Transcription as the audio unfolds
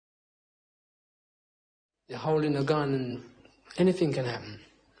You're holding a gun and anything can happen.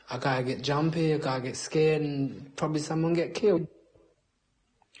 A guy get jumpy, a guy get scared, and probably someone get killed.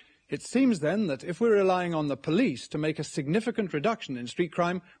 It seems then that if we're relying on the police to make a significant reduction in street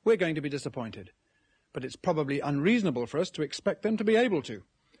crime, we're going to be disappointed. But it's probably unreasonable for us to expect them to be able to.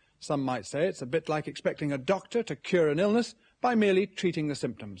 Some might say it's a bit like expecting a doctor to cure an illness by merely treating the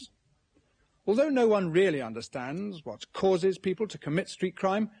symptoms. Although no one really understands what causes people to commit street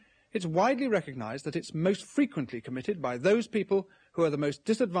crime, it's widely recognized that it's most frequently committed by those people who are the most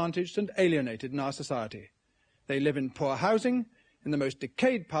disadvantaged and alienated in our society. They live in poor housing, in the most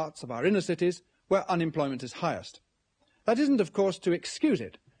decayed parts of our inner cities, where unemployment is highest. That isn't, of course, to excuse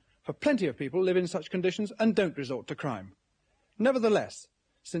it, for plenty of people live in such conditions and don't resort to crime. Nevertheless,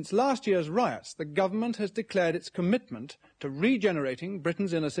 since last year's riots, the government has declared its commitment to regenerating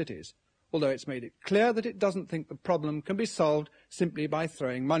Britain's inner cities, although it's made it clear that it doesn't think the problem can be solved simply by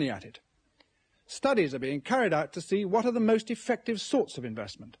throwing money at it. Studies are being carried out to see what are the most effective sorts of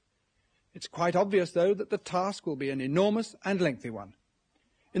investment. It's quite obvious, though, that the task will be an enormous and lengthy one.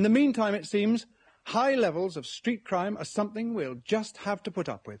 In the meantime, it seems, high levels of street crime are something we'll just have to put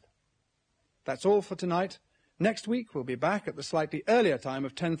up with. That's all for tonight. Next week we'll be back at the slightly earlier time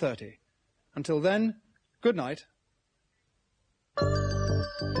of 10:30. Until then, good night.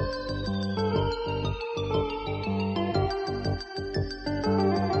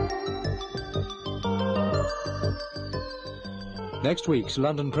 Next week's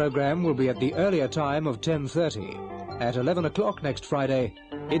London programme will be at the earlier time of 10:30. At 11 o'clock next Friday,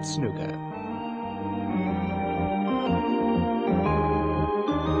 it's Snooker.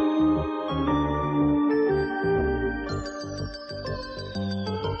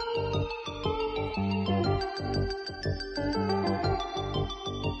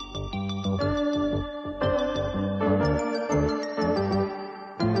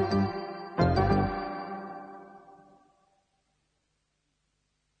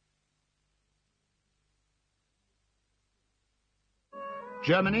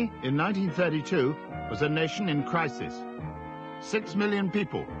 Germany, in 1932, was a nation in crisis. 6 million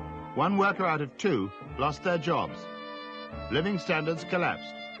people, 1 worker out of 2, lost their jobs. Living standards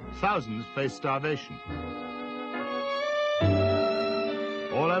collapsed. Thousands faced starvation.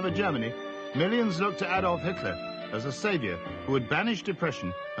 All over Germany, millions looked to Adolf Hitler as a savior who would banish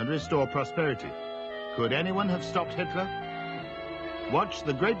depression and restore prosperity. Could anyone have stopped Hitler? Watch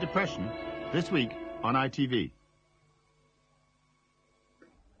The Great Depression this week on ITV.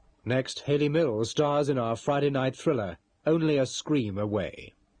 Next, Hayley Mills stars in our Friday night thriller, Only a Scream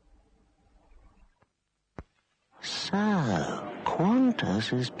Away. So,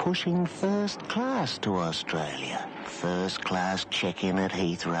 Qantas is pushing first class to Australia. First class check-in at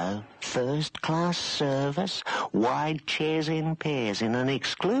Heathrow, first class service, wide chairs in pairs in an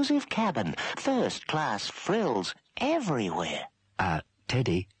exclusive cabin, first class frills everywhere.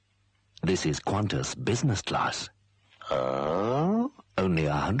 Teddy, this is Qantas business class. Oh? Only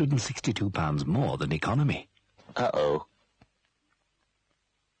 £162 more than economy. Uh-oh.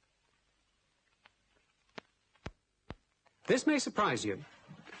 This may surprise you.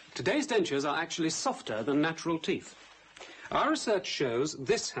 Today's dentures are actually softer than natural teeth. Our research shows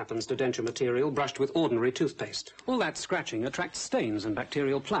this happens to denture material brushed with ordinary toothpaste. All that scratching attracts stains and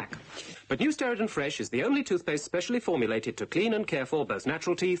bacterial plaque. But New Sterid & Fresh is the only toothpaste specially formulated to clean and care for both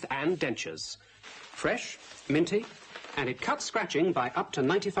natural teeth and dentures. Fresh, minty, and it cuts scratching by up to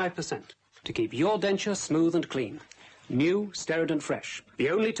 95% to keep your denture smooth and clean. New Sterid & Fresh, the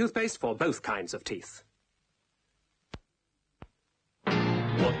only toothpaste for both kinds of teeth.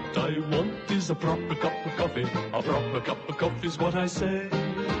 What I want is a proper cup of coffee. A proper cup of coffee's what I say.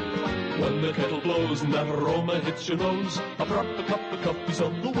 When the kettle blows and that aroma hits your nose, a proper cup of coffee's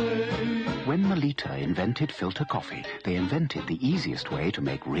on the way. When Melita invented filter coffee, they invented the easiest way to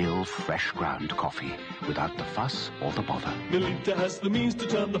make real fresh ground coffee without the fuss or the bother. Melita has the means to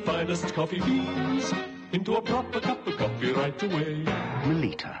turn the finest coffee beans into a proper cup of coffee right away.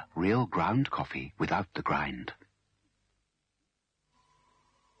 Melita, real ground coffee without the grind.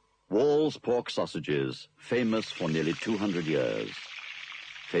 Wall's pork sausages, famous for nearly 200 years.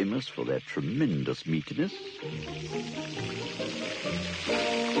 Famous for their tremendous meatiness.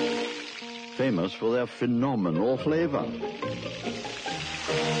 Famous for their phenomenal flavor.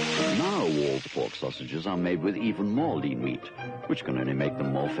 Now Wall's pork sausages are made with even more lean meat, which can only make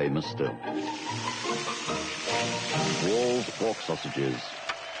them more famous still. Wall's pork sausages.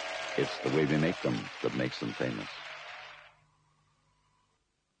 It's the way we make them that makes them famous.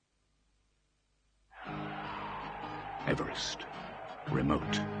 Everest.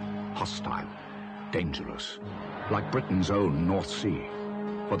 Remote, hostile, dangerous, like Britain's own North Sea.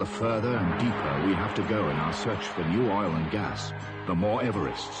 For the further and deeper we have to go in our search for new oil and gas, the more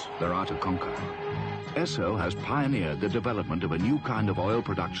Everests there are to conquer. Esso has pioneered the development of a new kind of oil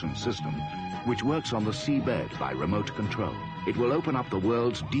production system which works on the seabed by remote control. It will open up the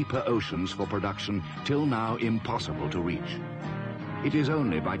world's deeper oceans for production till now impossible to reach. It is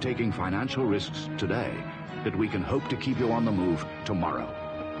only by taking financial risks today that we can hope to keep you on the move tomorrow.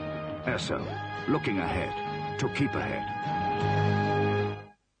 Esso, looking ahead to keep ahead.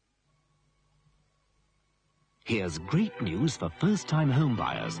 Here's great news for first-time home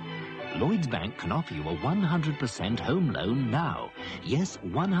buyers. Lloyds Bank can offer you a 100% home loan now. Yes,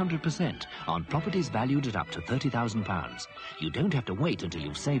 100% on properties valued at up to £30,000. You don't have to wait until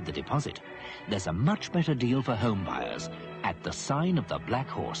you've saved the deposit. There's a much better deal for home buyers at the sign of the Black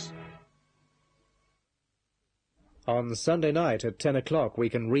Horse. On Sunday night at 10 o'clock, we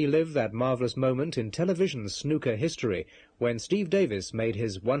can relive that marvellous moment in television snooker history when Steve Davis made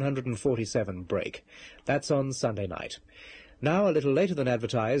his 147 break. That's on Sunday night. Now, a little later than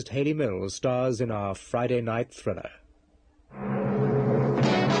advertised, Hayley Mills stars in our Friday night thriller.